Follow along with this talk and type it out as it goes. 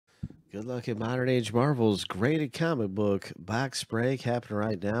Good luck at Modern Age Marvel's graded comic book box break happening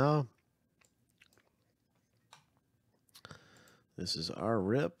right now. This is our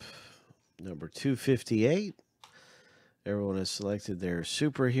rip, number 258. Everyone has selected their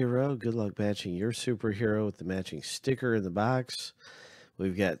superhero. Good luck matching your superhero with the matching sticker in the box.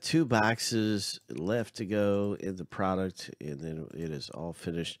 We've got 2 boxes left to go in the product, and then it is all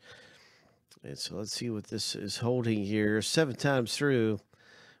finished. And so let's see what this is holding here. 7 times through,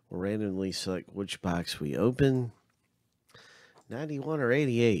 we'll randomly select which box we open. 91 or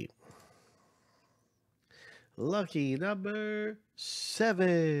 88. Lucky number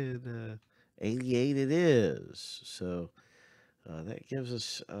 7. 88 it is. So that gives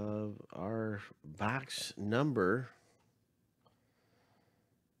us our box number.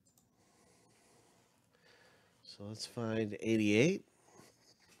 So let's find 88.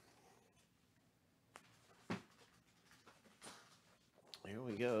 Here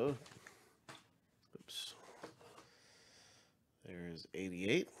we go. Oops. There's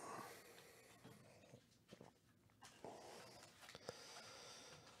 88.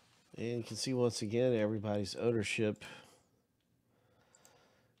 And you can see once again everybody's ownership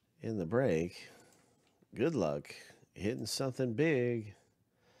in the break. Good luck hitting something big.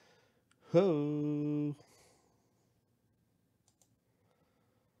 Ho!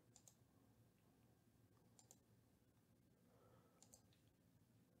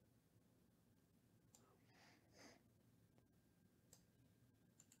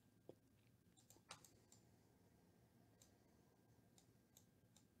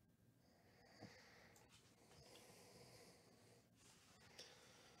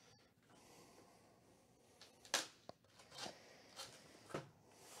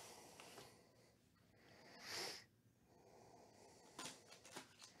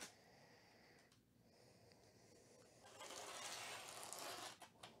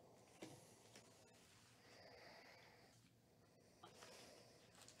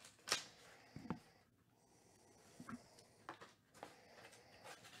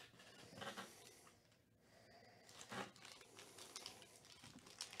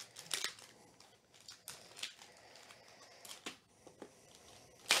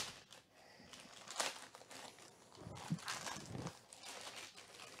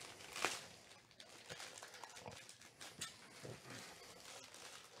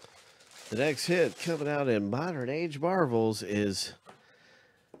 The next hit coming out in Modern Age Marvels is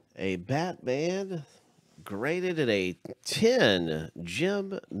a Batman graded at a 10.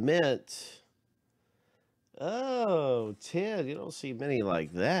 Gem Mint. Oh, 10. You don't see many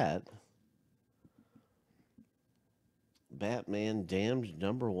like that. Batman Damned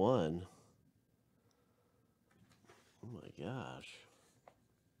number 1. Oh my gosh.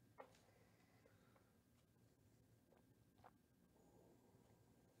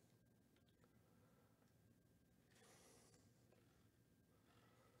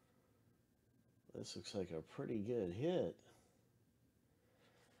 This looks like a pretty good hit.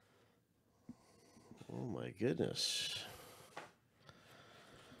 Oh my goodness.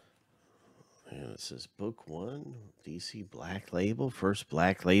 And it says Book 1, DC Black Label. First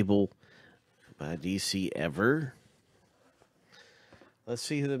Black Label by DC ever. Let's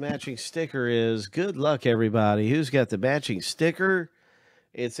see who the matching sticker is. Good luck, everybody. Who's got the matching sticker?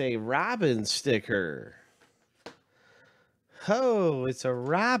 It's a Robin sticker. Oh, it's a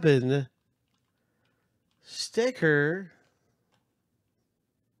Robin sticker.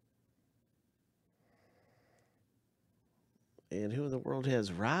 And who in the world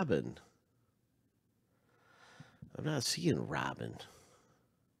has Robin? I'm not seeing Robin.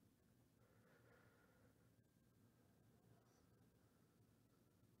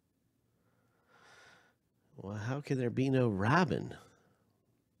 Well, how can there be no Robin?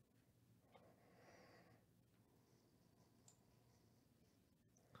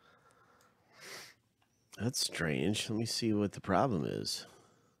 That's strange. Let me see what the problem is.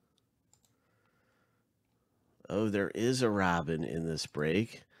 Oh, there is a Robin in this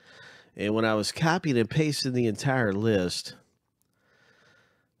break. And when I was copying and pasting the entire list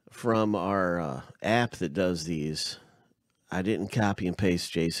from our app that does these, I didn't copy and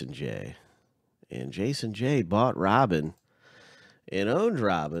paste Jason J. And Jason J bought Robin and owned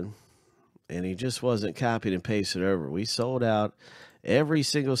Robin, and he just wasn't copied and pasted over. We sold out every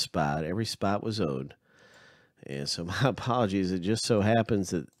single spot. Every spot was owned. And so my apologies. It just so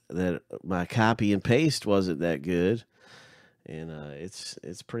happens that my copy and paste wasn't that good. And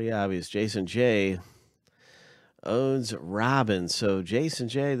it's pretty obvious. Jason J owns Robin. So Jason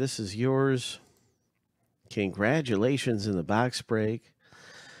J, this is yours. Congratulations in the box break.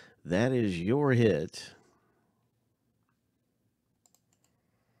 That is your hit.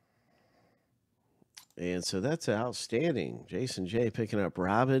 And so that's outstanding. Jason J picking up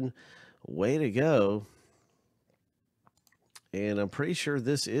Robin. Way to go. And I'm pretty sure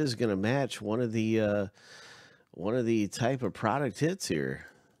this is going to match one of the type of product hits here.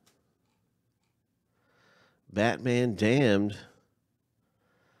 Batman Damned.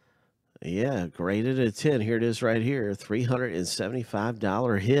 Yeah, graded a 10. Here it is right here.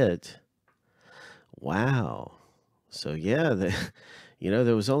 $375 hit. Wow. So yeah,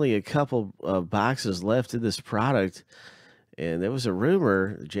 there was only a couple of boxes left in this product, and there was a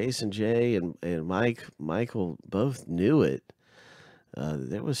rumor. Jason J and Michael both knew it.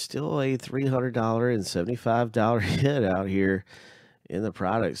 There was still a $375 hit out here in the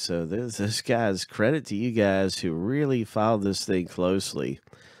product. So this guy's credit to you guys who really followed this thing closely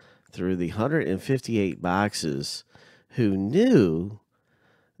through the 158 boxes, who knew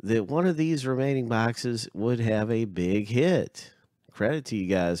that one of these remaining boxes would have a big hit. Credit to you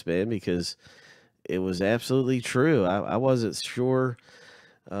guys, man, because it was absolutely true. I wasn't sure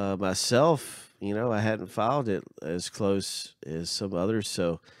myself. I hadn't followed it as close as some others.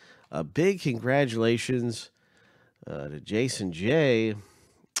 So a big congratulations to Jason J,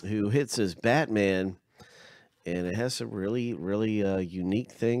 who hits his Batman. And it has some really, really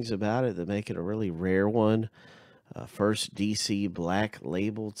unique things about it that make it a really rare one. First DC Black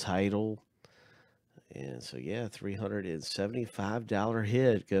Label title. And so, yeah, $375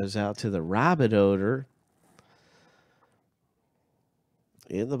 hit goes out to the Robin owner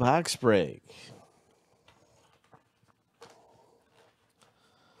in the box break.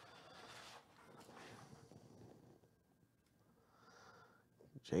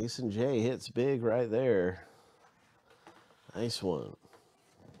 Jason J hits big right there. Nice one.